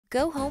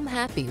Go home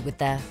happy with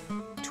the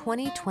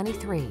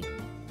 2023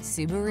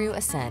 Subaru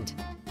Ascent.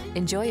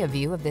 Enjoy a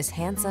view of this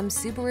handsome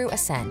Subaru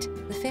Ascent,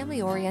 the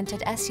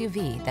family-oriented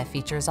SUV that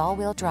features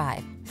all-wheel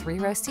drive,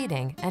 3-row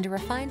seating, and a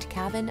refined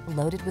cabin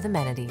loaded with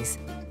amenities.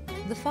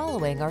 The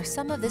following are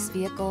some of this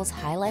vehicle's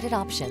highlighted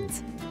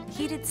options: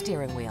 heated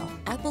steering wheel,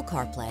 Apple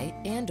CarPlay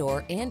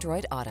and/or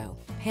Android Auto,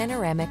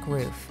 panoramic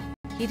roof,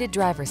 heated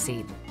driver's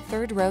seat,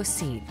 3rd-row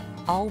seat,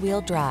 all-wheel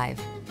drive,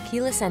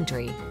 keyless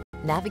entry,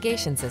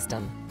 navigation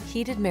system,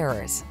 heated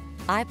mirrors,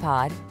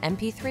 iPod,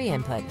 MP3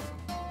 input.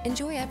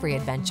 Enjoy every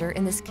adventure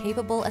in this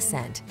capable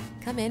Ascent.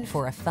 Come in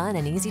for a fun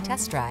and easy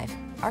test drive.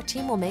 Our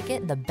team will make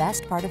it the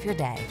best part of your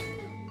day.